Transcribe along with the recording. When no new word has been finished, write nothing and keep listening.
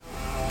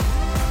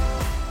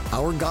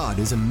Our God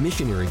is a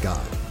missionary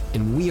God,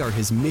 and we are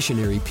His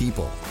missionary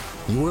people.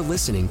 You're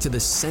listening to The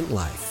Sent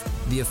Life,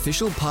 the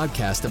official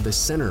podcast of the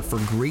Center for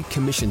Great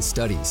Commission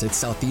Studies at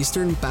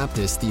Southeastern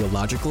Baptist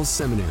Theological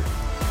Seminary.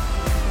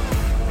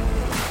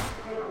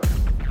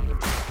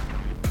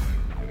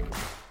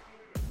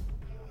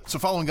 So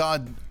following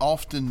God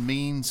often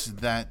means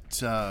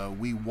that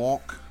we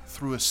walk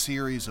through a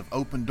series of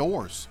open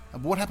doors.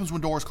 What happens when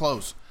doors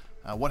close?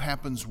 What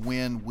happens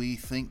when we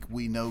think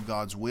we know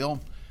God's will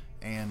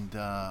and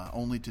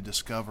only to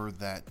discover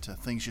that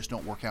things just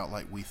don't work out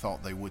like we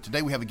thought they would?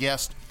 Today we have a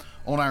guest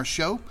on our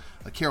show,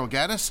 Carol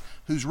Ghattas,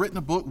 who's written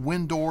a book,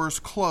 When Doors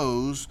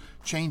Close,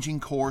 Changing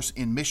Course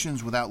in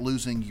Missions Without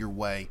Losing Your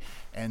Way.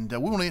 And we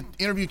want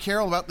to interview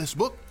Carol about this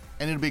book,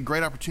 and it'll be a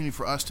great opportunity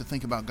for us to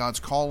think about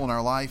God's call on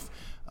our life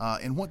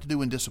and what to do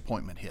when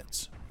disappointment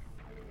hits.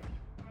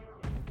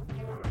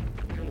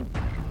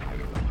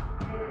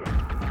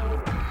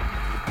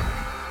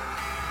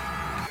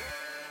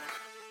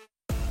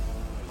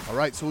 All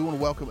right, so we want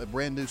to welcome a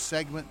brand new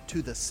segment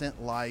to The Sent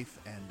Life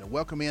and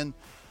welcome in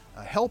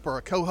a helper,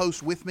 a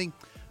co-host with me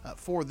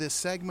for this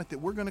segment that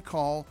we're going to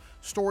call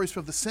Stories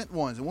from the Sent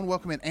Ones. I want to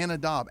welcome in Anna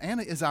Dobb.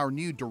 Anna is our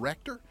new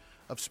Director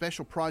of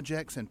Special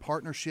Projects and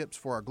Partnerships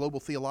for our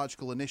Global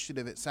Theological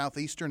Initiative at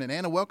Southeastern. And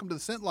Anna, welcome to The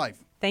Sent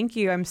Life. Thank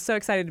you. I'm so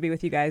excited to be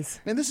with you guys.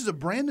 And this is a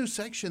brand new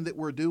section that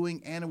we're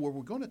doing, Anna, where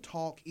we're going to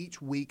talk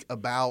each week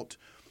about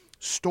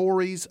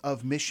stories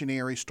of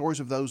missionaries, stories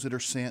of those that are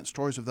sent,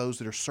 stories of those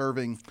that are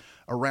serving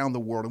around the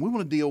world. And we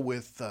want to deal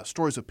with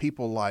stories of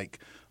people like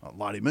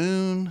Lottie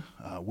Moon,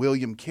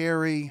 William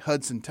Carey,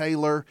 Hudson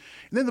Taylor,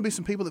 and then there'll be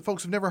some people that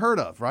folks have never heard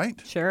of,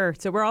 right? Sure.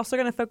 So we're also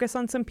going to focus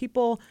on some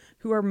people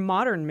who are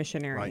modern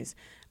missionaries.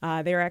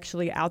 Right. They're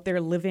actually out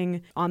there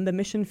living on the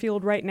mission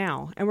field right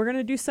now. And we're going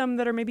to do some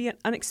that are maybe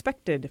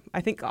unexpected.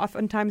 I think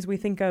oftentimes we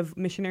think of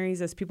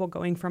missionaries as people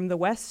going from the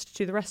West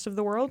to the rest of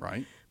the world.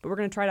 Right. But we're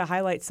going to try to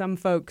highlight some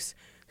folks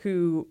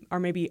who are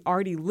maybe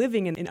already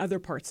living in other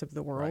parts of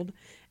the world. Right.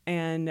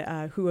 And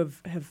who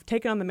have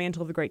taken on the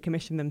mantle of the Great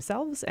Commission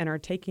themselves and are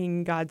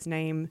taking God's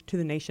name to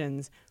the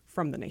nations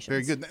from the nations.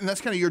 Very good. And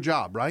that's kind of your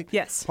job, right?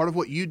 Yes. Part of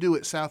what you do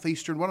at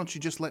Southeastern. Why don't you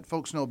just let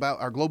folks know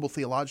about our Global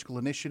Theological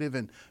Initiative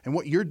and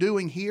what you're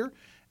doing here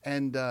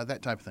and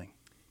that type of thing?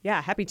 Yeah,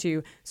 happy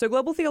to. So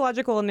Global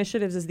Theological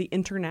Initiatives is the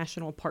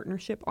international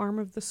partnership arm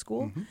of the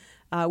school. Mm-hmm.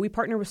 We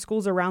partner with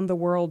schools around the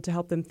world to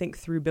help them think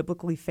through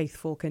biblically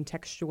faithful,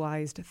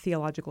 contextualized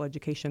theological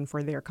education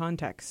for their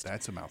context.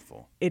 That's a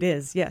mouthful. It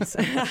is, yes.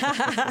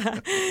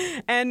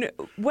 And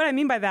what I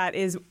mean by that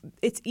is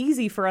it's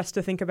easy for us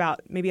to think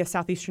about maybe a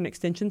Southeastern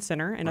Extension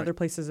Center and other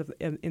places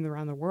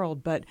around the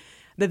world, but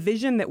the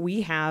vision that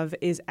we have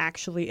is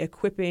actually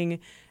equipping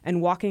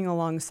and walking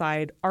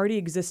alongside already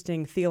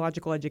existing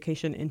theological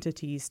education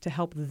entities to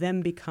help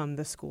them become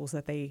the schools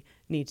that they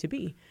need to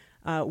be.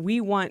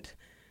 We want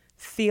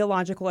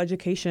theological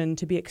education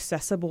to be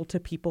accessible to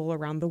people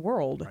around the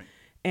world. Right.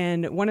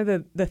 And one of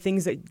the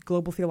things that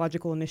Global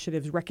Theological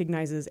Initiatives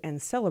recognizes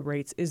and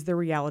celebrates is the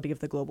reality of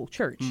the global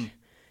church.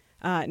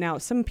 Now,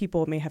 some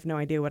people may have no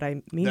idea what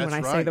I mean when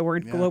I say the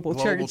word global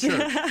church.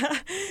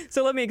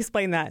 So let me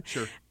explain that.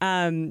 Sure.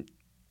 I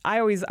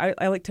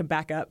like to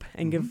back up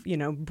and give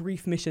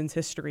brief missions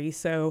history.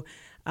 So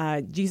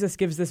Jesus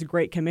gives this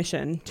great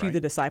commission to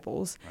the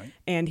disciples,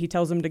 and he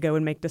tells them to go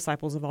and make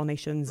disciples of all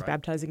nations,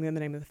 baptizing them in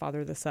the name of the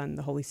Father, the Son,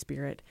 the Holy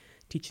Spirit,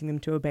 teaching them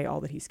to obey all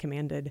that he's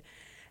commanded.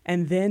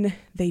 And then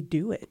they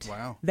do it.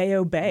 Wow. They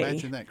obey.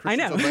 Imagine that.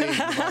 Christians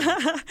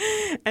I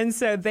know. And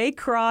so they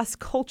cross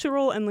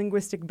cultural and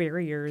linguistic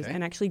barriers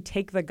and actually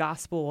take the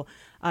gospel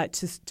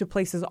to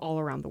places all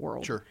around the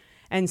world. Sure.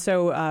 And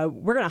so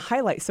we're going to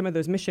highlight some of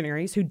those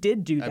missionaries who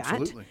did do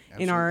that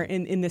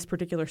in this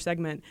particular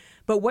segment.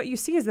 But what you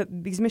see is that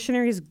these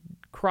missionaries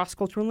cross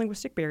cultural and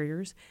linguistic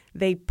barriers.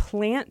 They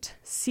plant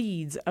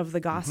seeds of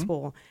the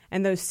gospel,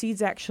 and those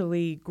seeds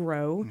actually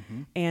grow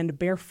and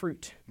bear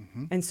fruit.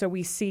 And so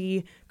we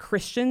see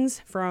Christians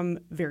from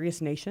various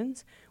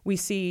nations. We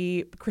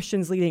see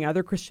Christians leading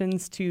other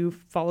Christians to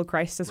follow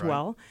Christ as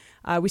well.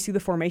 We see the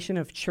formation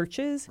of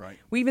churches.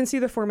 We even see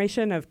the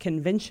formation of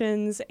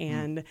conventions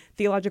and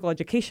theological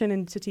education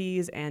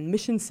entities and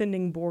mission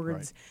sending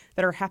boards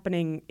that are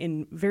happening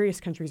in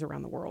various countries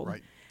around the world.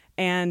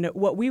 And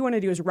what we want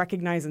to do is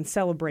recognize and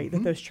celebrate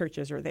that those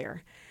churches are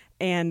there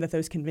and that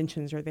those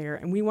conventions are there.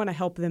 And we want to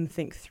help them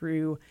think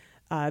through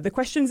the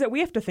questions that we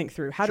have to think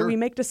through. How do we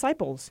make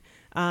disciples?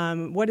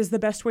 What is the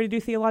best way to do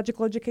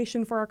theological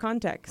education for our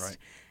context?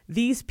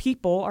 These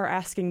people are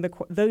asking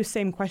those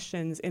same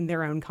questions in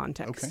their own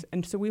context. Okay.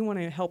 And so we want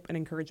to help and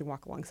encourage and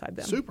walk alongside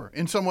them. Super.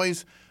 In some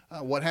ways,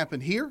 what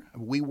happened here,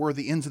 we were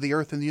the ends of the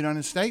earth in the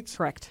United States.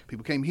 Correct.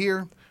 People came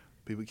here.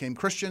 People became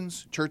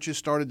Christians. Churches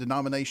started,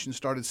 denominations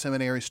started,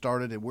 seminaries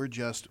started, and we're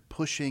just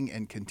pushing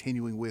and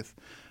continuing with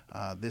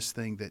this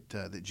thing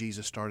that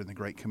Jesus started in the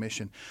Great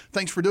Commission.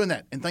 Thanks for doing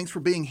that, and thanks for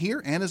being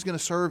here. Anna's going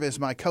to serve as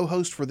my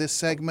co-host for this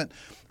segment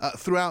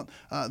throughout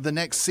the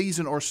next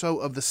season or so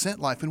of The Sent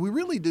Life, and we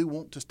really do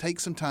want to take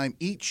some time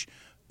each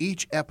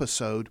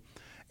episode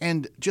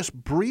and just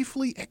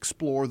briefly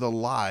explore the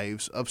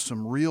lives of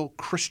some real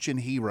Christian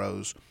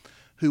heroes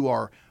who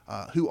are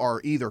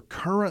either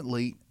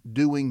currently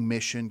doing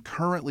mission,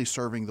 currently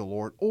serving the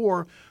Lord,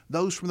 or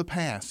those from the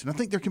past. And I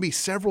think there can be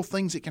several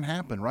things that can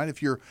happen, right?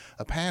 If you're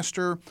a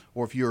pastor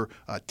or if you're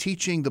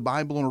teaching the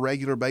Bible on a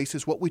regular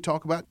basis, what we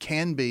talk about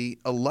can be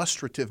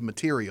illustrative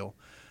material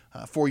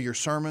for your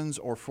sermons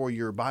or for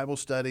your Bible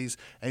studies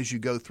as you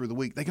go through the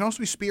week. They can also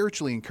be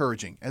spiritually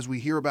encouraging as we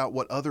hear about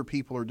what other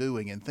people are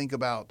doing and think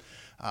about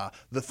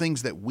the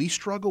things that we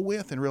struggle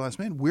with and realize,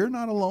 man, we're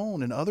not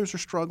alone and others are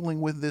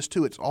struggling with this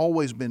too. It's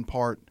always been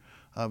part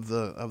of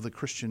the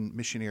Christian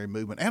missionary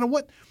movement. Anna,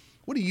 what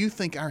do you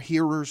think our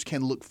hearers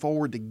can look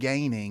forward to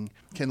gaining,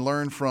 can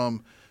learn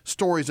from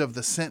stories of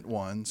the sent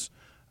ones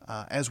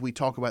as we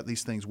talk about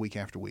these things week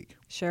after week?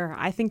 Sure.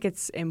 I think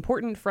it's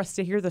important for us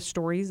to hear the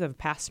stories of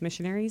past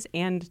missionaries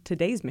and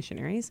today's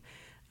missionaries.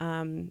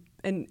 And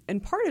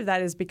part of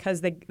that is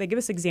because they give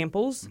us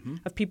examples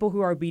of people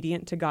who are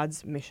obedient to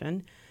God's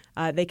mission.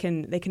 They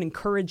can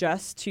encourage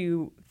us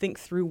to think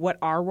through what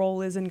our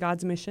role is in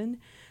God's mission,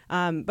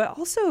 but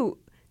also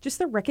just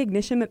the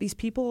recognition that these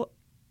people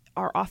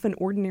are often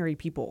ordinary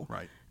people.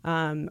 Right.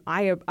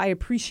 I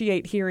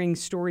appreciate hearing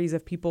stories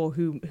of people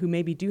who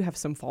maybe do have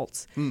some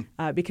faults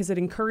because it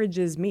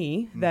encourages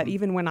me that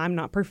even when I'm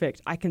not perfect,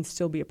 I can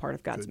still be a part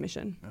of God's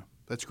mission. Yeah,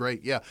 that's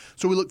great. Yeah.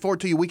 So we look forward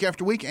to you week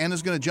after week.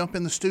 Anna's going to jump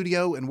in the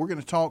studio, and we're going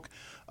to talk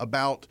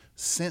about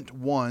sent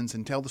ones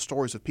and tell the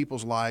stories of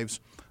people's lives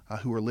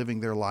who are living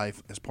their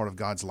life as part of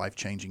God's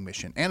life-changing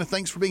mission. Anna,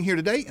 thanks for being here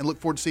today, and look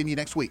forward to seeing you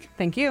next week.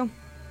 Thank you.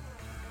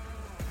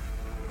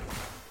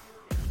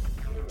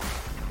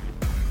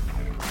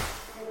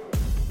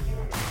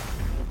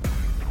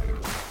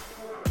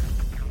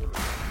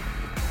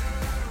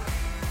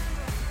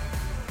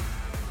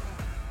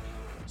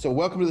 So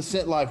welcome to the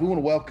Sent Life. We want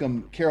to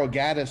welcome Carol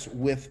Ghattas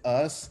with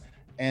us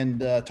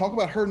and talk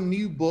about her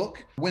new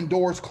book, When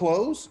Doors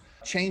Close,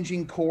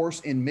 Changing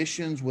Course in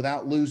Missions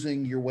Without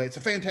Losing Your Way. It's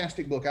a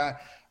fantastic book.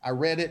 I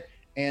read it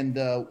and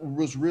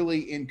was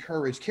really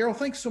encouraged. Carol,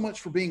 thanks so much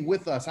for being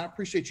with us. I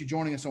appreciate you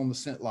joining us on the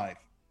Sent Life.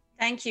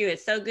 Thank you.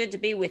 It's so good to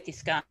be with you,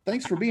 Scott.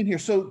 Thanks for being here.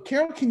 So,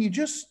 Carol, can you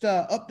just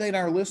update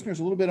our listeners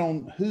a little bit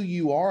on who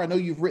you are? I know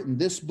you've written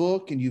this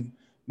book and you've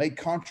made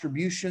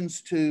contributions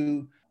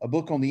to a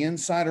book on the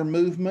insider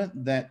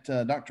movement that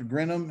Dr.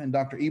 Grenham and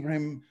Dr.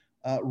 Ibrahim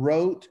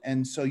wrote.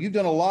 And so you've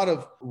done a lot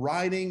of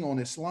writing on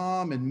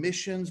Islam and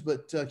missions,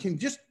 but can you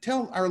just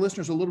tell our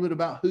listeners a little bit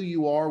about who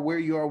you are, where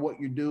you are, what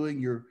you're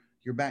doing, your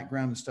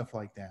background and stuff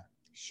like that?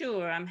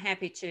 Sure, I'm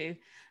happy to.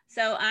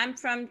 So I'm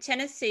from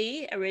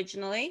Tennessee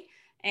originally,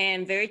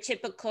 and very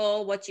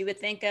typical, what you would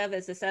think of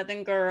as a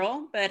Southern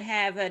girl, but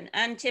have an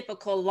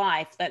untypical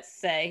life, let's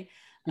say.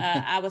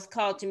 I was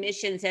called to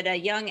missions at a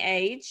young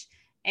age.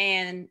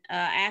 And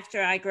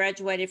after I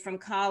graduated from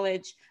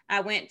college, I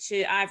went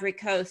to Ivory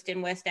Coast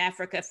in West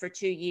Africa for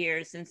 2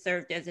 years and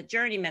served as a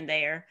journeyman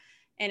there.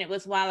 And it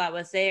was while I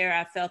was there,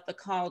 I felt the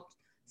call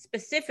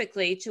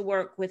specifically to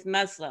work with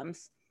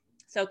Muslims.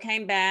 So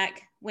came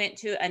back, went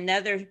to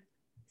another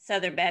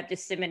Southern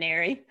Baptist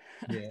seminary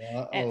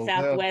at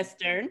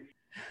Southwestern,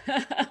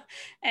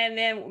 and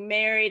then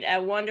married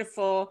a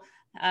wonderful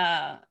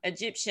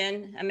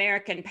Egyptian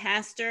American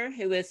pastor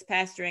who was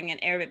pastoring an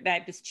Arabic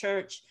Baptist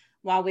church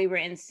while we were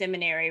in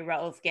seminary,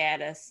 Carol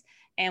Ghattas.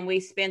 And we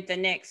spent the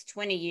next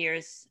 20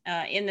 years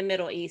in the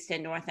Middle East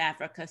and North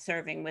Africa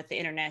serving with the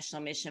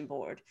International Mission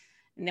Board.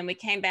 And then we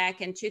came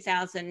back in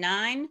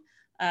 2009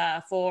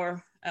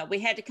 we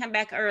had to come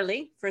back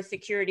early for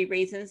security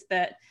reasons,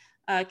 but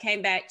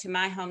came back to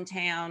my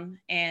hometown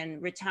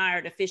and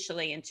retired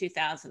officially in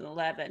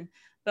 2011.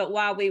 But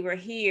while we were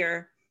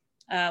here,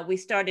 we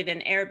started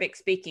an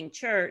Arabic-speaking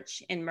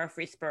church in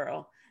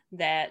Murfreesboro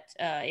that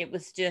it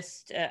was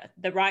just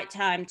the right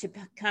time to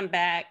come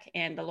back,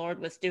 and the Lord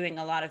was doing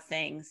a lot of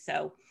things.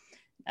 So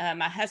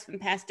my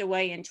husband passed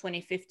away in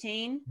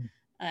 2015,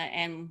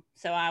 and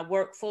so I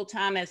work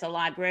full-time as a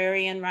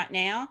librarian right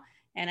now,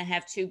 and I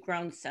have 2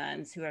 grown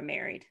sons who are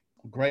married.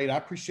 Great. I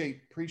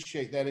appreciate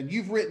that. And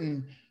you've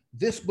written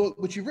this book,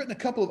 but you've written a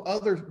couple of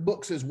other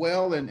books as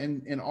well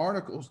and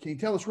articles. Can you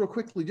tell us real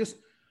quickly just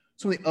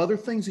some of the other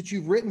things that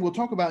you've written? We'll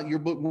talk about your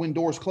book, When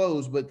Doors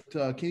Close, but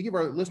can you give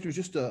our listeners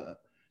just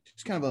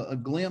kind of a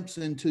glimpse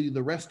into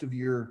the rest of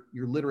your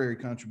literary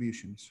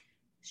contributions?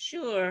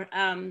 Sure.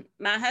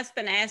 My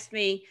husband asked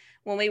me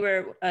when we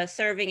were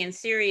serving in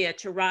Syria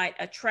to write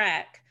a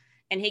tract,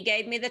 and he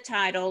gave me the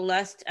title,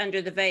 Lust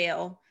Under the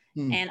Veil,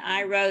 and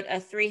I wrote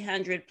a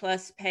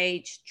 300+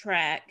 page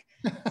tract.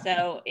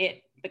 So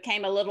it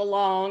became a little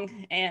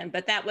long,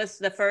 but that was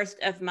the first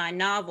of my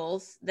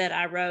novels that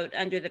I wrote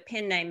under the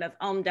pen name of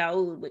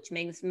Daoud, which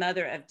means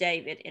Mother of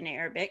David in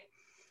Arabic.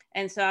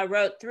 And so I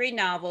wrote 3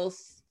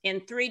 novels in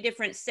 3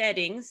 different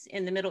settings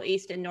in the Middle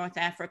East and North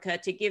Africa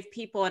to give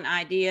people an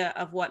idea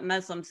of what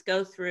Muslims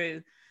go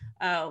through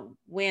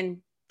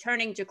when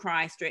turning to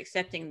Christ or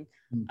accepting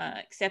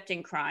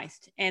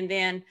Christ. And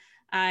then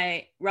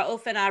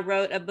Raouf and I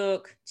wrote a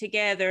book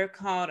together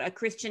called A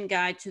Christian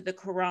Guide to the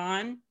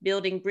Quran,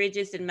 Building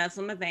Bridges in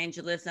Muslim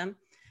Evangelism,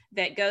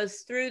 that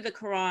goes through the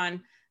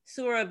Quran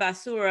surah by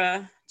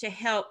surah to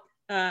help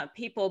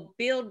people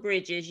build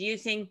bridges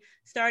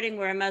starting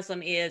where a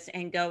Muslim is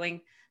and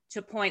going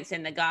to points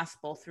in the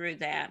gospel through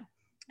that.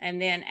 And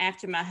then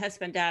after my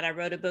husband died, I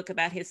wrote a book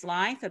about his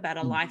life, about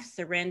a life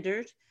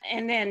surrendered.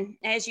 And then,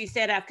 as you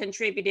said, I've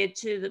contributed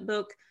to the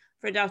book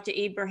for Dr.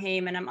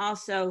 Ibrahim, and I'm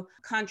also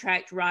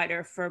contract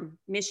writer for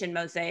Mission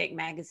Mosaic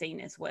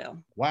magazine as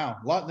well. Wow,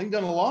 you've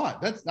done a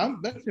lot. That's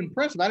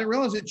impressive. I didn't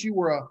realize that you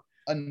were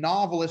a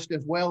novelist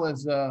as well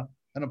as an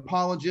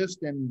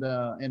apologist and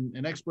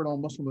an expert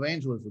on Muslim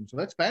evangelism. So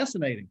that's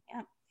fascinating.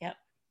 Yep. I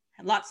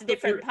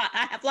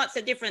have lots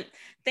of different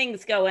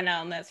things going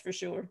on. That's for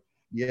sure.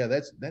 Yeah,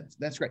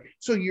 that's great.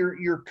 So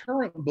your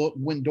current book,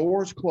 When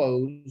Doors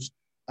Close,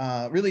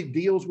 really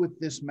deals with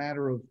this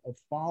matter of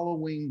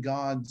following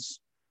God's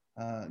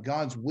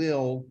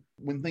will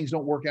when things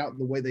don't work out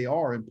the way they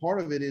are. And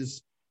part of it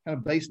is kind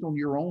of based on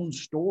your own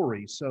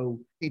story. So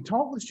can you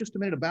talk with us just a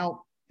minute about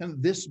kind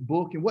of this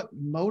book and what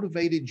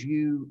motivated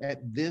you at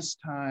this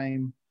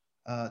time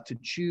to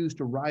choose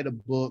to write a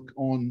book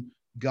on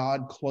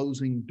God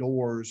closing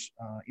doors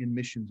in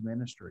missions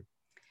ministry?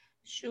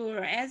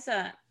 Sure. As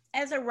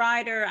a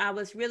writer, I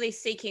was really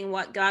seeking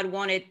what God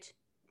wanted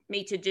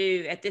me to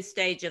do at this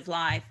stage of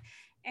life.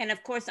 And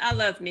of course, I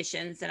love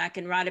missions and I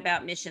can write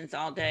about missions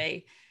all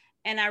day.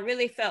 And I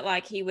really felt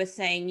like he was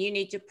saying, you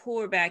need to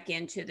pour back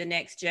into the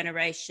next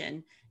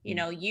generation. You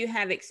know, you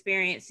have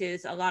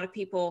experiences a lot of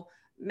people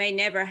may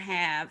never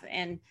have.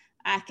 And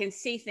I can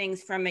see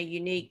things from a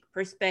unique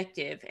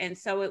perspective. And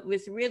so it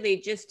was really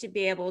just to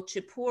be able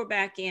to pour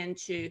back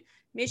into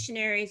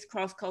missionaries,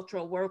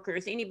 cross-cultural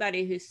workers,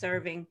 anybody who's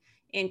serving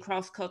in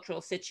cross-cultural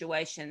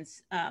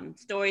situations,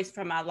 stories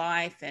from my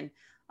life, and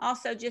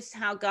also just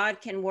how God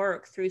can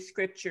work through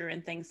scripture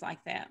and things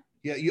like that.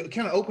 Yeah, you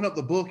kind of open up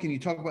the book and you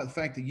talk about the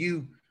fact that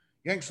you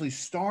actually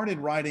started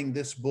writing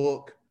this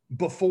book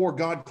before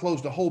God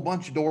closed a whole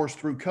bunch of doors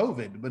through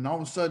COVID. But all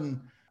of a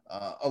sudden,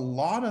 a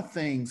lot of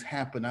things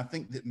happened, I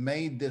think, that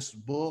made this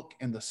book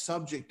and the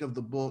subject of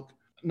the book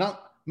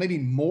not maybe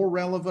more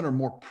relevant or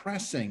more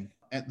pressing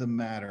at the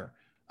matter.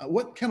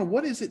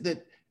 What is it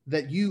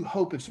that you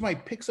hope if somebody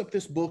picks up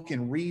this book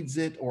and reads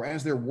it, or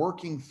as they're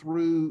working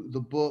through the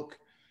book,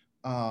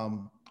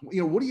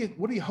 what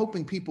are you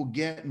hoping people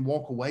get and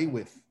walk away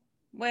with?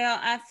 Well,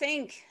 I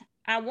think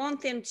I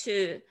want them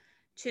to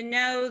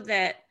know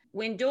that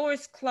when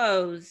doors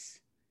close,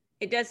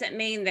 it doesn't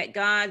mean that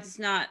God's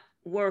not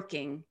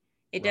working.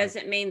 It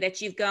doesn't mean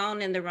that you've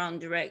gone in the wrong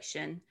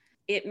direction.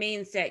 It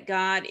means that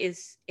God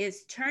is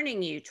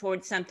turning you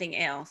towards something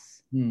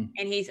else, and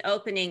he's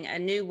opening a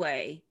new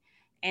way.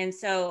 And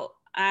so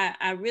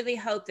I really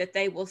hope that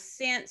they will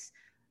sense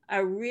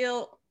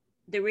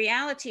the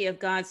reality of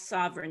God's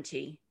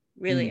sovereignty,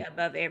 really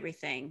above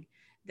everything.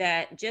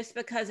 That just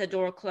because a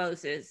door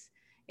closes,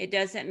 it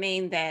doesn't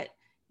mean that,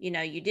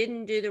 you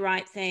didn't do the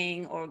right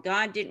thing or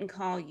God didn't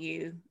call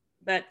you,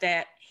 but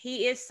that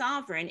he is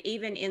sovereign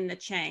even in the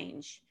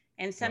change.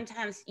 And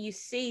sometimes you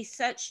see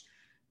such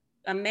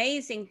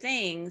amazing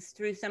things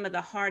through some of the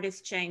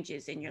hardest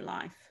changes in your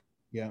life.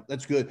 Yeah,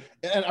 that's good.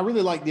 And I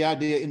really like the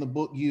idea in the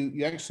book,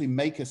 you actually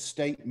make a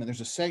statement.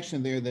 There's a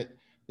section there that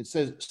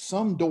says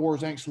some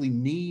doors actually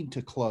need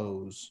to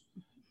close.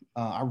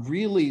 I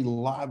really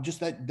love just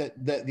that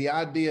the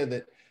idea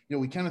that,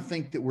 we kind of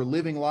think that we're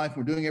living life,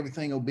 we're doing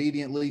everything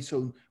obediently,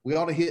 so we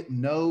ought to hit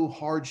no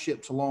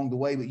hardships along the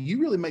way. But you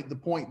really make the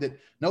point that,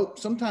 nope,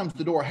 sometimes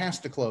the door has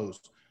to close.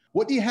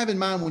 What do you have in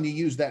mind when you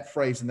use that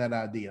phrase and that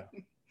idea?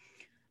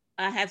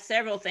 I have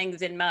several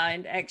things in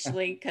mind,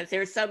 actually, because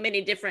there's so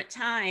many different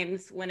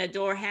times when a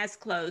door has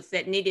closed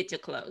that needed to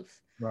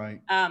close.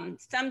 Right.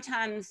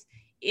 Sometimes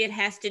it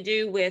has to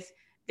do with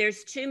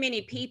there's too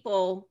many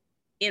people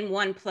in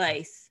one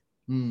place.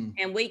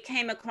 And we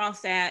came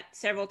across that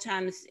several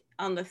times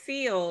on the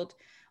field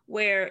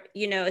where,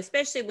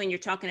 especially when you're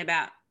talking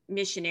about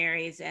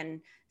missionaries,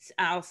 and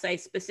I'll say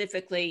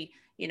specifically,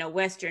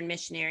 Western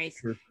missionaries,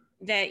 sure,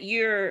 that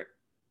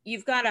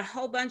you've got a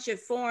whole bunch of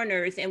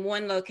foreigners in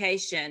one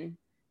location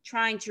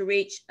trying to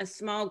reach a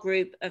small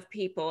group of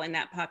people in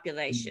that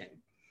population.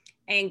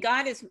 And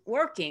God is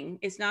working.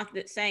 It's not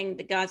that saying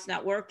that God's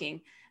not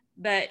working,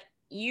 but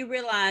you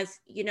realize,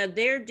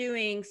 they're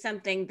doing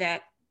something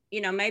that,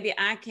 maybe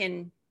I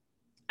can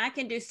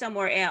do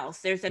somewhere else.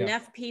 There's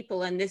enough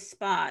people in this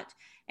spot.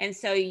 And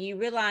so you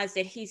realize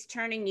that he's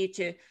turning you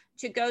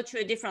to go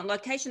to a different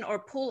location or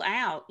pull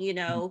out,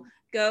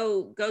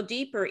 go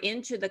deeper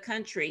into the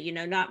country,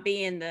 not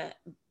be in the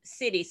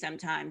city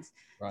sometimes.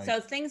 Right. So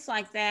things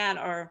like that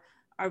are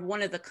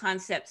one of the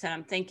concepts that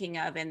I'm thinking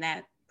of in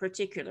that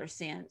particular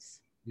sense.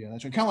 Yeah,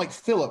 that's right. Kind of like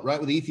Philip, right?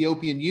 With the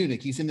Ethiopian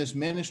eunuch. He's in this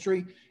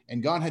ministry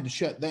and God had to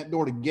shut that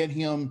door to get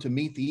him to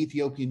meet the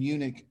Ethiopian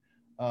eunuch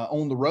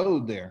on the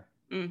road there.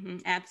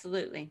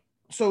 Absolutely.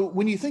 So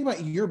when you think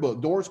about your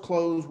book, Doors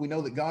Closed, we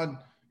know that God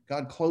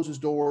closes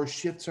doors,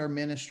 shifts our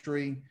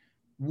ministry.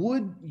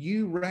 would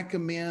you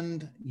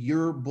recommend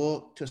your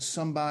book to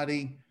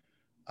somebody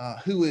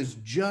who is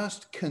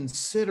just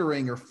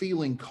considering or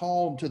feeling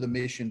called to the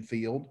mission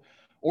field?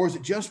 Or is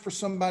it just for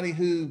somebody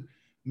who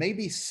may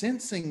be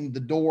sensing the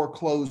door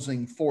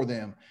closing for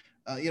them?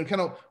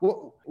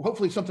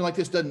 Hopefully something like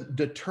this doesn't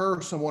deter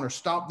someone or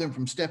stop them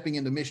from stepping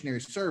into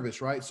missionary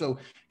service, right? So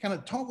kind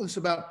of talk with us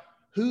about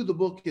who the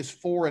book is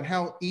for and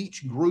how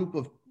each group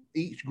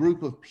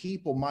of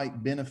people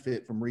might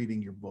benefit from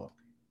reading your book.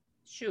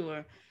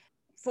 Sure.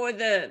 For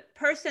the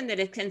person that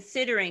is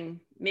considering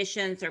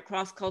missions or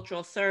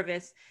cross-cultural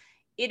service,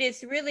 it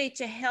is really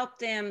to help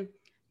them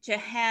to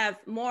have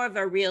more of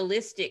a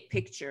realistic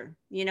picture.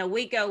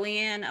 We go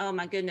in, oh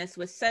my goodness,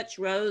 with such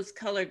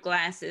rose-colored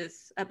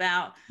glasses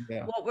about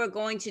what we're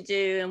going to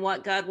do and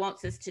what God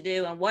wants us to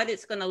do and what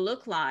it's going to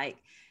look like.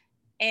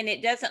 And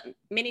it doesn't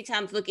many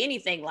times look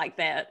anything like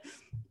that.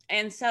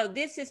 And so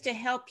this is to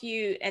help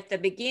you at the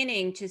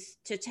beginning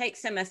to take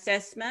some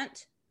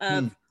assessment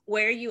of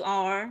where you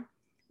are,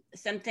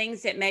 some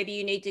things that maybe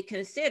you need to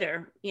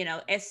consider,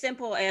 as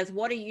simple as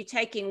what are you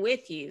taking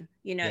with you?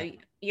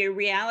 Your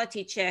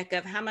reality check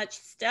of how much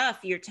stuff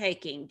you're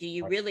taking. Do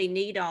you really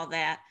need all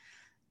that?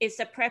 It's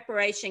a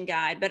preparation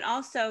guide, but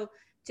also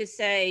to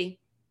say,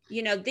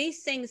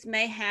 these things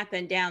may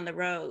happen down the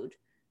road.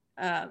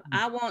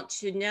 I want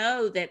to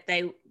know that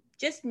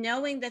just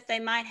knowing that they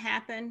might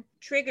happen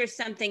triggers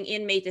something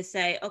in me to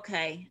say,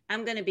 okay,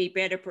 I'm going to be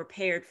better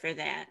prepared for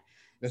that.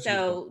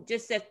 So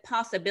just the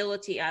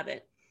possibility of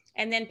it.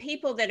 And then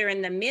people that are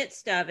in the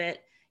midst of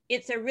it,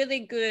 it's a really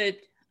good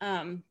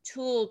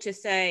tool to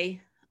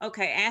say,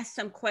 okay, ask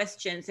some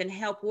questions and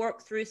help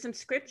work through some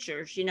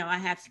scriptures. I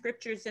have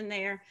scriptures in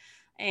there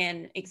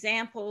and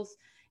examples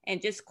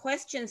and just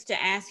questions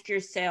to ask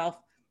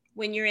yourself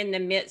when you're in the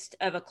midst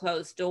of a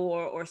closed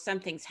door or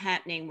something's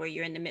happening where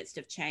you're in the midst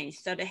of change.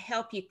 So to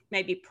help you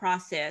maybe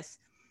process.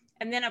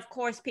 And then, of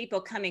course, people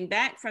coming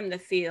back from the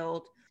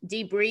field,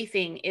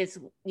 debriefing is,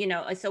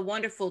 it's a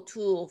wonderful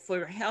tool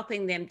for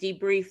helping them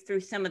debrief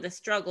through some of the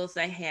struggles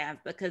they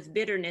have, because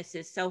bitterness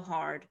is so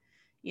hard,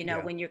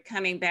 when you're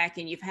coming back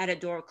and you've had a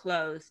door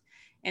closed.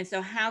 And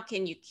so how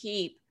can you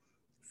keep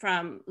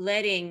from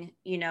letting,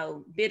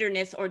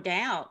 bitterness or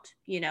doubt,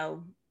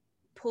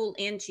 pull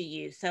into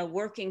you? So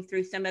working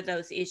through some of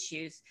those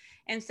issues.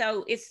 And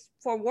so it's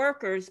for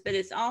workers, but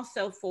it's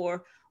also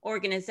for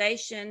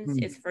organizations,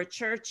 it's for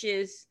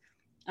churches,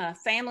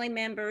 family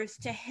members,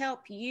 to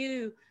help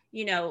you,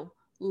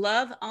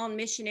 love on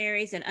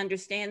missionaries and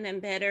understand them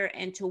better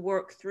and to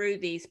work through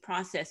these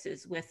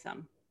processes with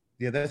them.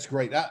 Yeah, that's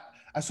great.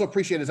 I so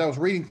appreciate it. As I was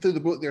reading through the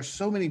book, there's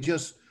so many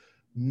just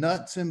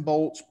nuts and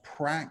bolts,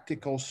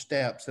 practical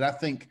steps that I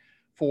think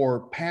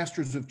for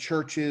pastors of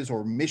churches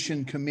or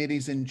mission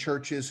committees in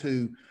churches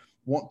who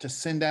want to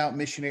send out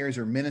missionaries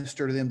or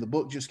minister to them, the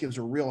book just gives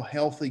a real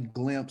healthy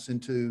glimpse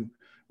into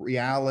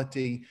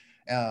reality.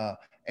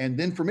 And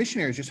then for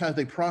missionaries, just how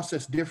they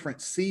process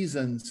different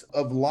seasons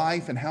of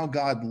life and how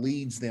God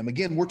leads them.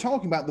 Again, we're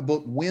talking about the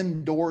book,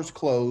 When Doors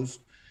Close,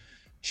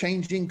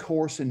 Changing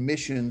Course in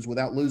Missions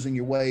Without Losing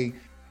Your Way.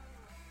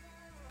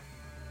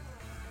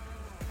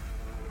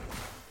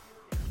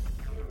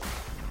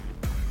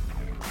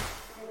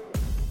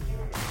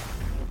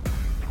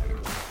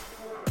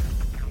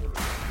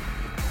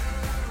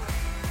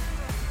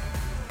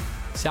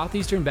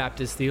 Southeastern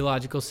Baptist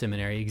Theological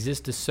Seminary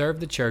exists to serve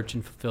the church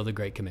and fulfill the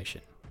Great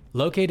Commission.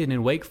 Located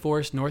in Wake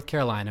Forest, North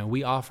Carolina,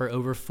 we offer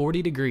over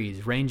 40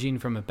 degrees ranging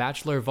from a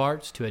Bachelor of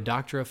Arts to a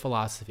Doctor of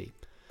Philosophy.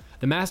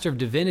 The Master of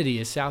Divinity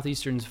is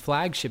Southeastern's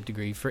flagship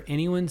degree for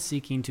anyone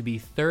seeking to be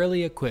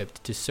thoroughly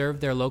equipped to serve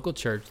their local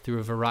church through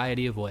a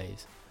variety of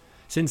ways.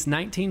 Since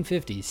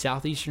 1950,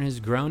 Southeastern has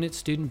grown its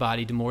student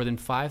body to more than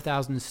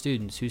 5,000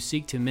 students who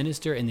seek to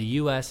minister in the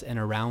U.S. and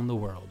around the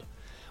world.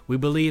 We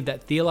believe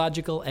that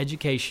theological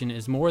education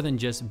is more than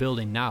just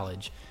building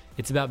knowledge.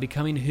 It's about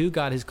becoming who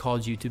God has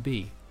called you to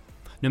be.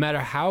 No matter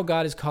how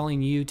God is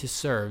calling you to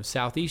serve,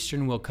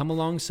 Southeastern will come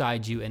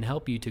alongside you and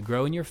help you to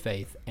grow in your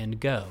faith and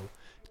go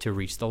to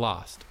reach the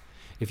lost.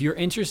 If you're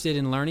interested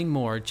in learning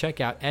more, check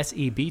out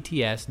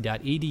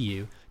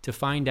sebts.edu to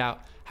find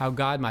out how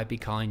God might be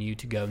calling you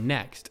to go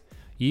next.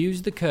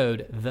 Use the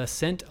code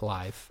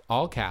TheSentLife,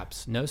 all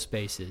caps, no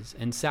spaces,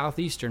 and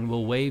Southeastern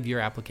will waive your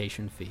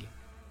application fee.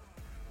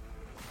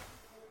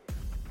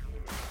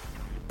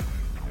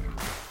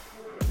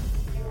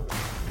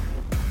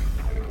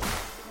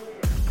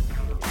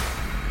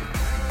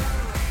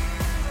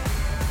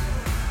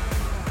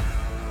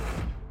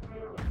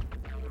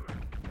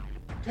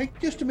 Take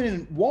just a minute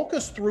and walk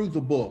us through the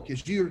book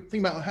as you're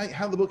thinking about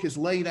how the book is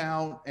laid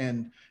out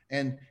and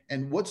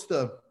what's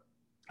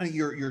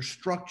your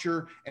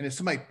structure. And if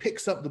somebody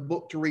picks up the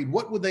book to read,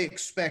 what would they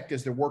expect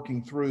as they're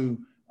working through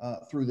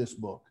this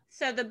book?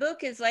 So the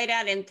book is laid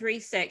out in 3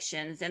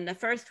 sections, and the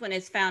first one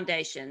is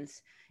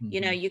foundations.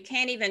 Mm-hmm. You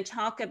can't even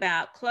talk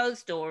about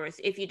closed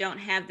doors if you don't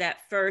have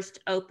that first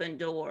open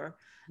door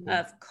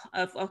of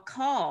a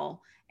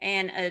call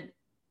and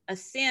a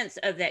sense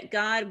of that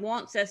God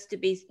wants us to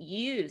be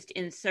used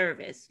in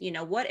service,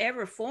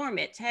 whatever form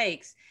it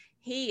takes.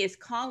 he is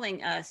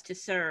calling us to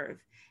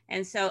serve.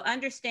 And so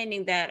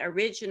understanding that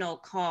original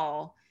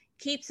call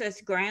keeps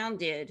us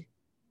grounded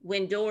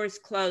when doors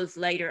close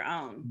later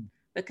on,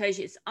 because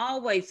it's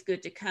always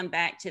good to come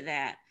back to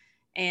that.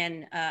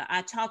 And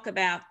I talk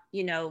about,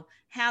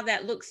 how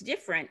that looks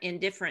different in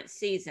different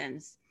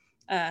seasons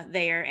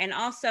there. And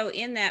also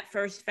in that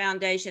first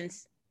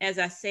foundations, as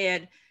I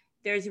said,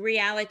 there's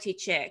reality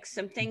checks,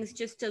 some things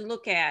just to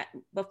look at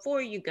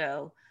before you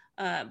go,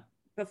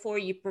 before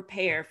you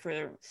prepare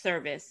for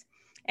service.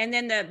 And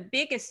then the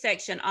biggest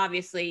section,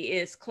 obviously,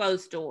 is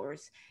closed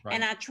doors. Right.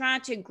 And I try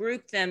to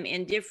group them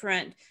in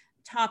different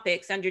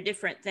topics under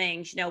different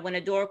things. When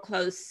a door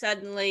closed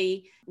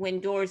suddenly,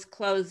 when doors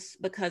close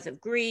because of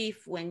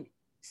grief, when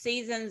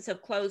seasons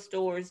of closed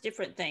doors,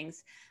 different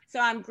things. So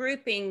I'm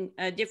grouping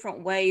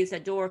different ways a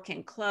door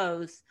can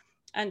close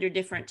under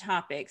different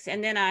topics.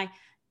 And then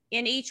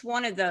in each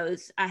one of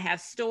those, I have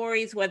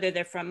stories, whether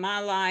they're from my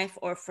life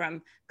or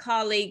from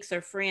colleagues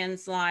or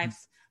friends'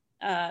 lives,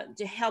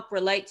 to help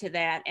relate to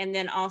that. And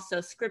then also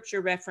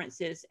scripture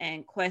references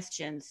and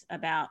questions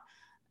about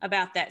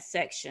that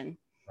section.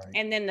 Right.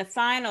 And then the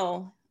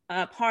final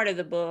part of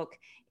the book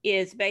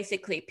is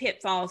basically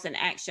pitfalls and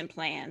action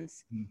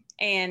plans.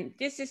 And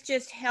this is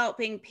just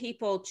helping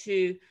people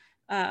to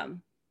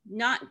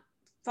not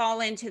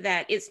fall into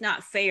that it's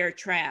not fair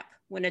trap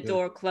when a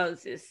door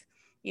closes,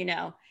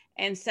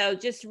 And so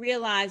just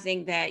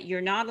realizing that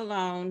you're not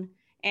alone,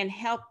 and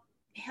help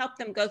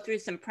them go through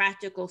some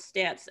practical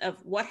steps of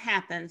what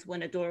happens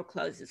when a door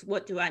closes.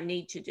 What do I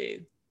need to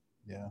do?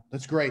 Yeah,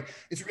 that's great.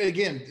 It's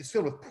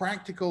filled with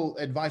practical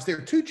advice. There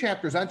are two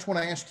chapters I just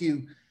want to ask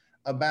you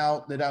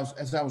about that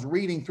as I was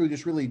reading through,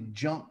 just really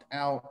jumped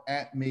out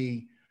at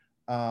me,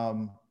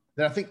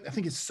 that I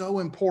think is so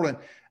important.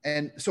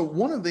 And so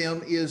one of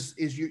them is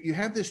you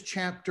have this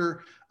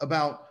chapter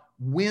about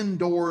when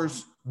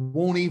doors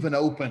won't even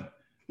open.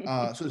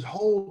 So this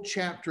whole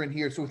chapter in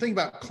here. So we think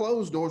about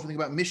closed doors, we think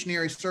about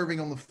missionaries serving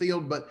on the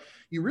field, but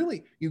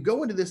you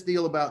go into this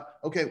deal about,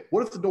 okay,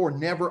 what if the door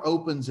never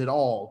opens at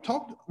all?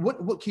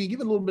 What can you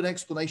give a little bit of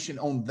explanation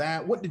on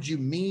that? What did you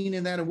mean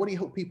in that? And what do you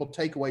hope people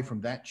take away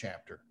from that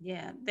chapter?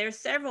 Yeah, there's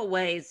several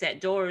ways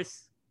that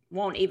doors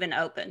won't even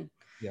open.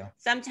 Yeah.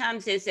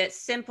 Sometimes it's as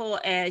simple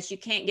as you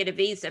can't get a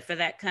visa for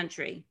that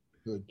country.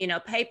 Good.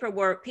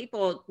 Paperwork,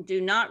 people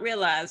do not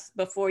realize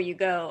before you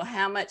go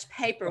how much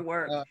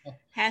paperwork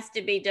has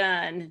to be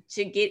done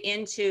to get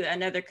into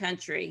another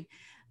country.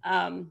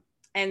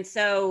 And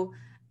so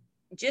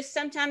just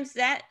sometimes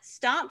that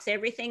stops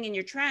everything in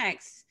your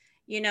tracks.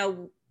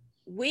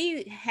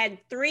 We had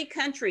 3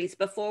 countries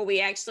before we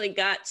actually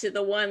got to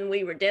the one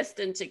we were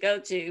destined to go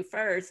to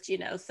first,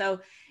 so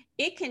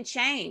it can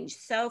change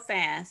so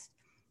fast.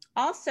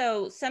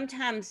 Also,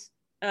 sometimes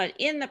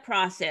in the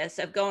process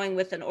of going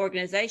with an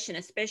organization,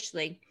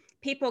 especially,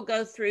 people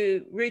go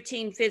through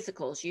routine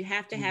physicals. You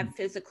have to have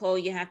physical,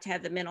 you have to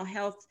have the mental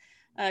health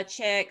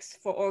checks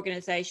for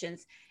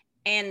organizations.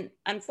 And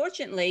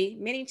unfortunately,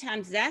 many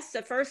times that's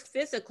the first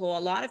physical a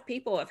lot of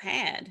people have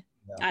had.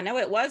 Yeah. I know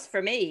it was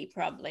for me,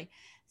 probably.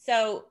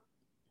 So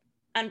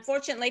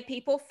unfortunately,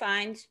 people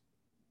find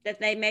that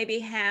they maybe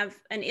have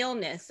an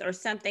illness or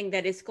something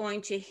that is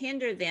going to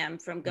hinder them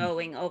from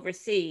going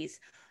overseas,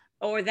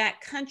 or that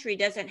country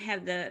doesn't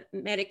have the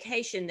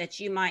medication that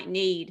you might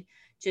need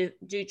to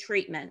do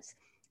treatments.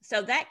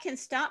 So that can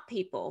stop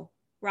people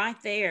right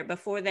there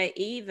before they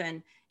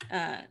even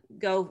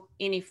go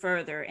any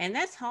further. And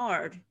that's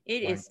hard.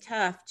 It is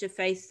tough to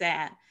face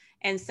that.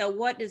 And so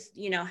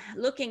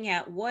looking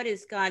at what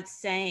is God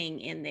saying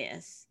in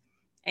this,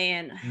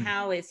 and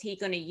how is he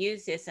going to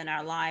use this in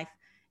our life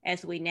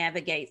as we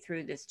navigate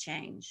through this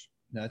change?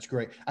 No, that's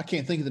great. I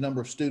can't think of the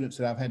number of students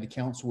that I've had to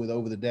counsel with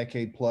over the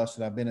decade plus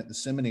that I've been at the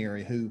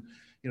seminary who,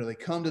 they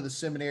come to the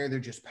seminary, they're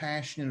just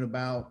passionate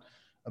about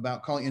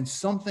calling, and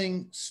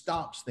something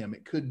stops them.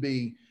 It could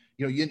be,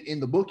 in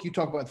the book, you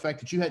talk about the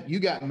fact that you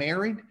got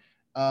married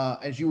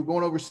as you were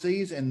going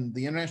overseas, and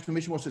the International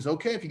Mission Board says,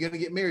 okay, if you're going to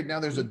get married, now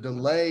there's a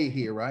delay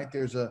here, right?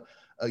 There's a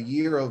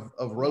year of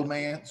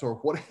romance or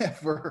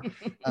whatever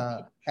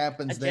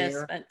happens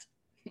there.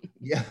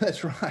 Yeah,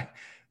 that's right.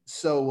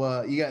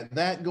 So you got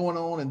that going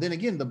on. And then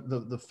again,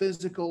 the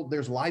physical,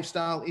 there's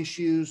lifestyle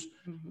issues.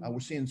 We're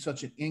seeing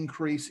such an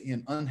increase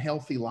in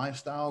unhealthy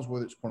lifestyles,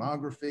 whether it's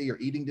pornography or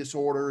eating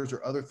disorders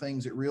or other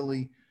things that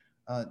really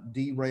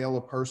derail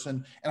a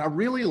person. And I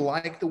really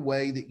like the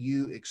way that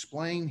you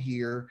explain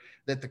here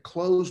that the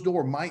closed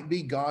door might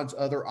be God's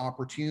other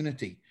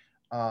opportunity.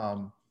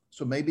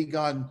 So maybe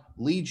God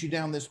leads you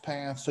down this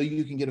path so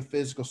you can get a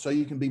physical, so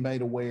you can be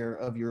made aware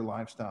of your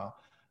lifestyle.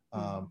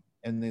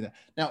 And then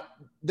now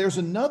there's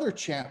another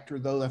chapter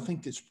though, I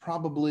think that's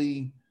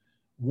probably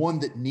one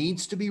that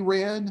needed to be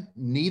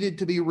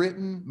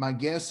written. My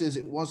guess is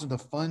it wasn't a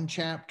fun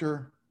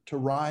chapter to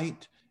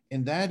write.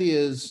 And that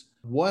is,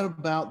 what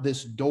about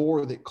this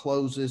door that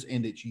closes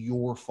and it's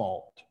your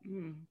fault?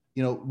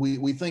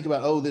 We think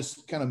about,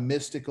 this kind of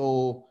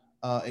mystical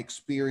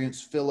experience,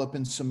 Philip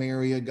in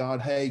Samaria, God,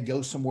 hey,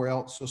 go somewhere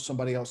else so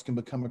somebody else can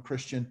become a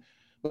Christian.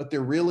 but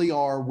there really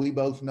are, we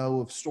both know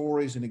of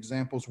stories and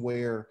examples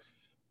where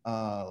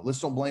let's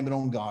don't blame it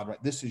on God,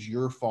 right? This is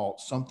your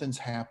fault. Something's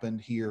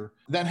happened here.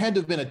 That had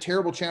to have been a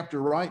terrible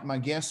chapter, right? My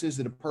guess is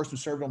that a person who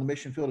served on the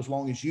mission field as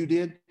long as you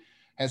did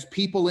has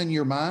people in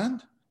your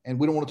mind, and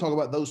we don't want to talk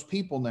about those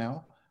people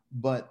now,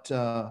 but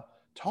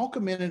talk a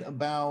minute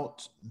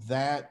about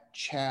that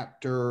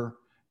chapter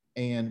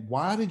and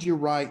why did you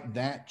write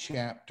that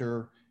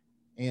chapter,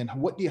 and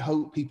what do you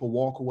hope people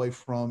walk away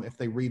from if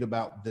they read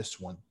about this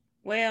one?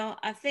 Well,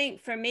 I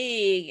think for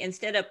me,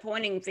 instead of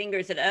pointing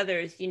fingers at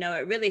others,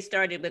 it really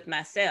started with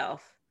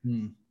myself.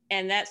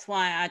 And that's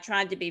why I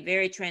tried to be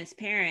very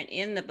transparent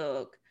in the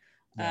book.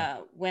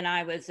 When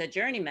I was a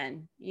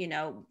journeyman,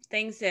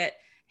 things that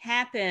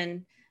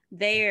happened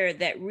there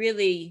that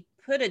really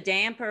put a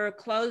damper,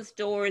 closed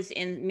doors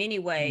in many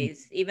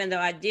ways, even though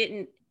I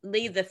didn't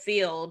leave the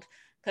field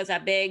because I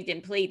begged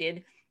and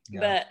pleaded.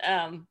 But,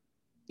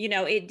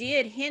 it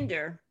did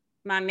hinder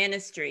my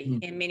ministry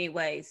in many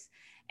ways.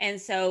 And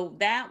so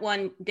that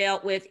one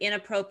dealt with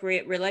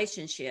inappropriate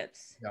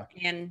relationships.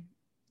 And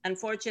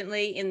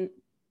unfortunately,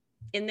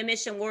 in the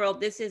mission world,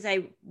 this is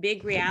a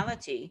big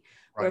reality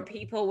where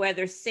people,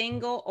 whether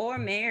single or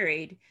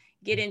married,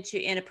 get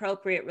into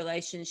inappropriate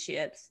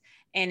relationships,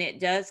 and it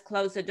does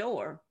close a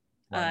door.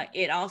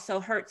 It also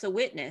hurts a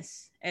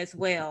witness as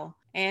well.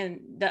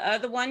 And the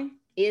other one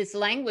is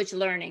language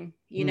learning.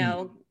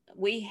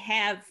 We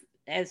have,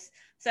 as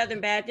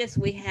Southern Baptists,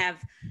 we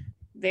have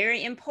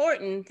very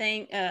important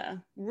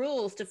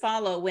rules to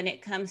follow when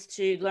it comes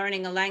to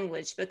learning a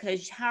language,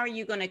 because how are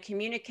you going to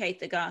communicate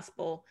the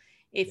gospel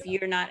if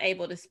you're not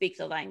able to speak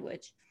the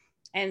language?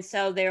 And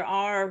so there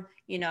are,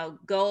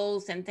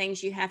 goals and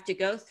things you have to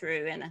go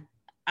through. And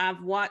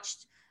I've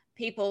watched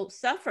people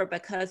suffer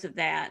because of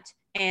that.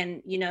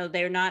 And,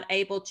 they're not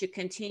able to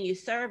continue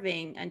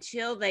serving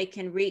until they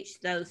can reach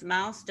those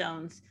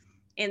milestones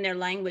in their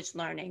language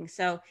learning.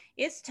 So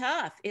it's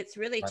tough. It's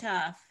really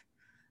tough.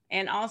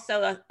 And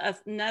also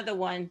another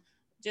one,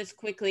 just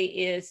quickly,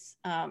 is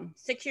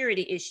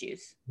security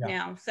issues.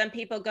 Now, some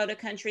people go to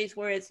countries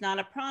where it's not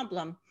a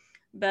problem,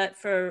 but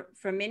for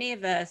many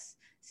of us,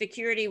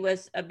 security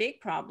was a big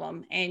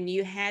problem, and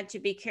you had to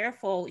be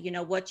careful,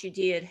 what you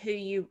did,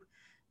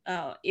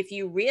 if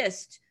you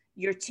risked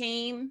your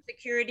team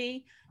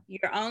security,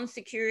 your own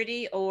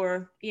security,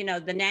 or,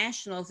 the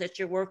nationals that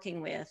you're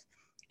working with,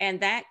 and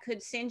that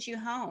could send you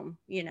home,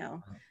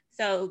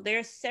 So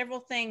there's several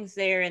things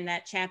there in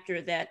that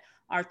chapter that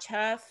are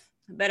tough,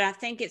 but I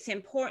think it's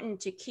important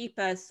to keep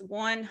us,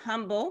 one,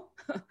 humble,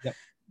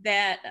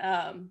 that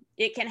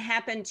it can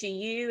happen to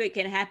you.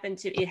 It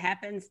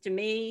happens to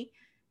me.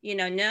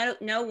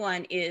 No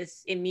one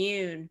is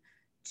immune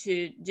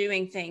to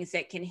doing things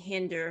that can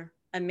hinder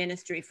a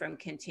ministry from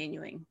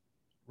continuing.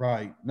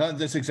 Right. No,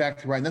 that's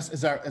exactly right. And that's,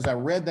 as I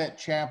read that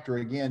chapter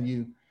again,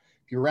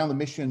 if you're around the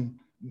mission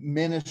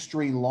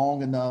ministry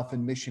long enough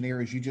and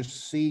missionaries, you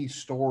just see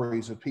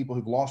stories of people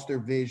who've lost their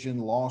vision,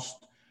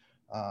 lost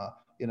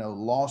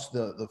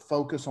the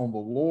focus on the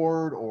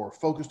Lord, or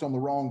focused on the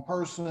wrong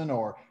person,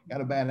 or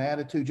got a bad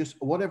attitude, just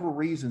whatever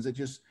reasons,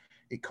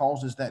 it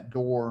causes that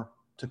door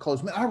to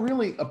close. Man, I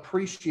really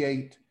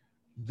appreciate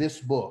this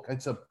book.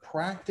 It's a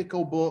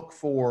practical book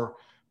for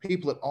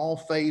people at all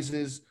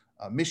phases,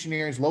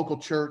 missionaries, local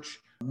church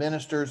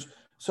ministers.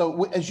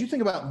 So as you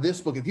think about this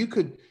book, if you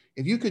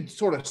could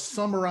sort of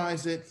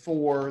summarize it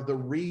for the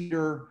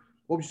reader,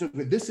 what would you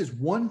say? This is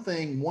one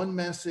thing, one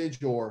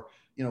message, or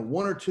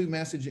one or two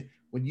messages.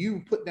 When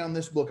you put down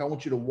this book, I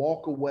want you to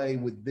walk away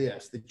with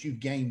this, that you've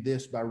gained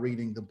this by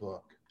reading the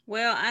book.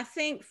 Well, I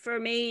think for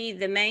me,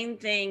 the main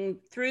thing,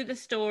 through the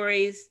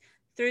stories,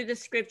 through the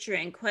scripture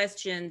and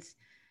questions,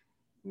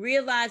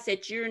 realize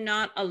that you're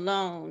not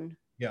alone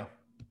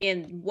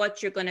in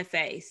what you're going to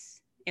face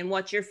and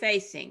what you're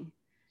facing.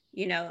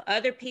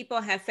 Other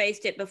people have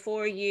faced it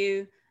before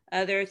you.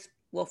 Others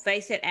will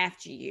face it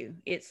after you.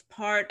 It's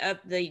part of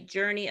the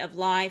journey of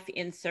life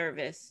in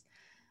service.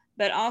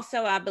 But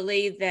also, I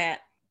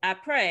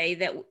pray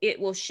that it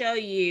will show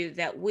you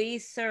that we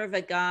serve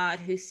a God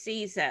who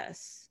sees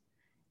us.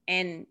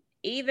 And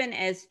even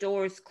as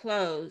doors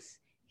close,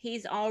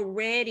 he's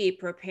already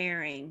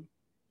preparing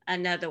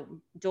another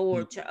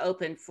door to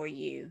open for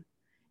you.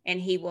 And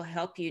he will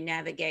help you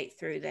navigate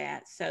through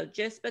that. So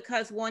just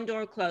because one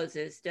door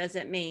closes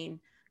doesn't mean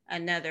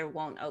another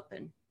won't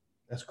open.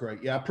 That's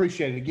great. Yeah, I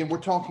appreciate it. Again, we're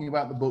talking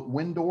about the book,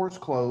 When Doors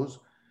Close,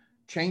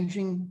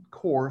 Changing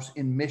Course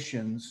in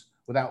Missions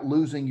Without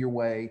Losing Your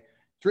Way.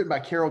 It's written by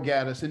Carol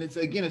Ghattas. And it's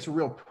a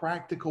real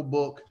practical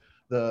book,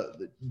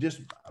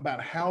 just about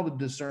how to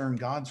discern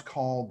God's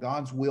call,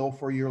 God's will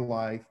for your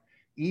life,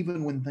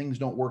 even when things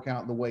don't work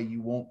out the way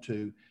you want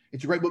to.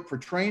 It's a great book for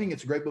training.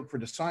 It's a great book for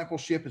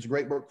discipleship. It's a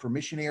great book for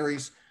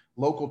missionaries,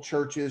 local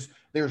churches.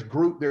 There are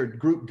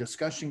group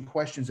discussion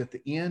questions at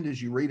the end.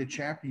 As you read a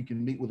chapter, you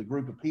can meet with a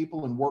group of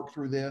people and work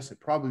through this.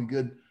 It's probably a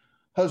good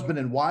husband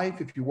and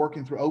wife if you're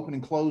working through open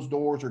and closed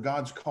doors, or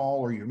God's call,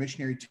 or your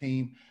missionary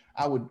team.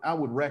 I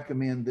would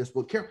recommend this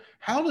book. Carol,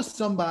 how does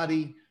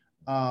somebody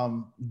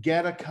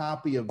get a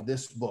copy of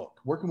this book?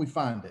 Where can we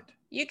find it?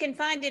 You can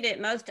find it at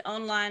most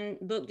online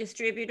book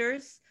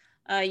distributors.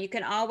 You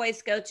can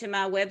always go to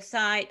my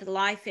website,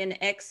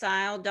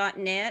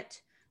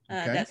 lifeinexile.net.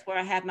 Okay. That's where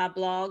I have my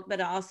blog,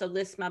 but I also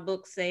list my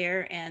books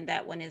there, and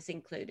that one is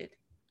included.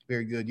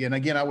 Very good. Yeah, and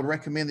again, I would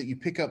recommend that you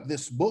pick up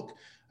this book.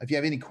 If you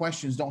have any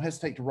questions, don't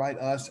hesitate to write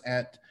us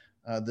at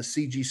the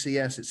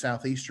CGCS at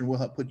Southeastern. We'll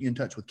help put you in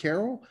touch with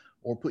Carol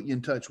or put you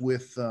in touch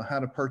with how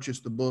to purchase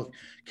the book.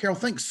 Carol,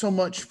 thanks so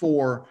much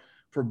for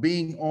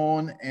being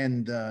on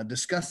and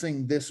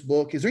discussing this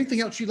book. Is there anything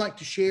else you'd like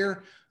to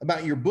share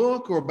about your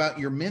book or about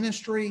your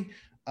ministry,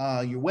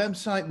 your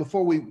website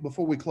before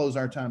we close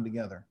our time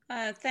together?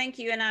 Thank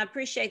you, and I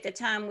appreciate the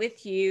time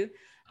with you.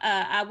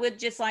 I would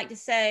just like to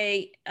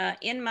say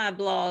in my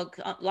blog,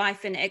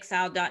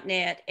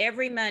 lifeinexile.net,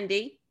 every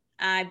Monday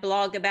I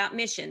blog about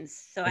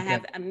missions. So I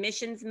have a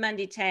Missions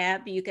Monday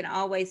tab. You can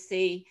always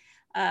see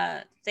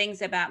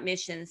things about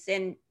missions,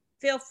 and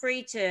feel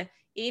free to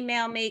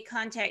email me,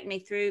 contact me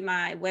through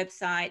my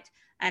website,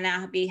 and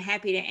I'll be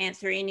happy to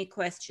answer any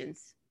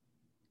questions.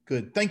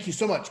 Good. Thank you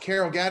so much,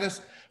 Carol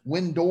Ghattas.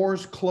 When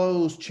Doors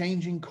Close,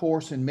 Changing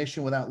Course in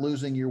Mission Without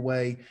Losing Your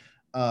Way.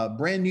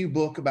 Brand new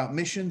book about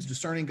missions,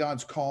 discerning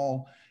God's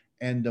call,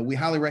 and we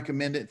highly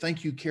recommend it.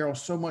 Thank you, Carol,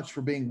 so much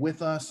for being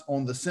with us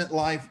on the Sent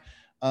Life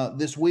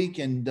this week.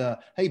 And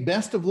hey,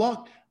 best of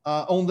luck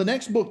on the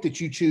next book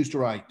that you choose to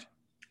write.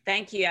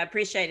 Thank you. I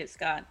appreciate it,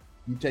 Scott.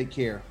 You take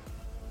care.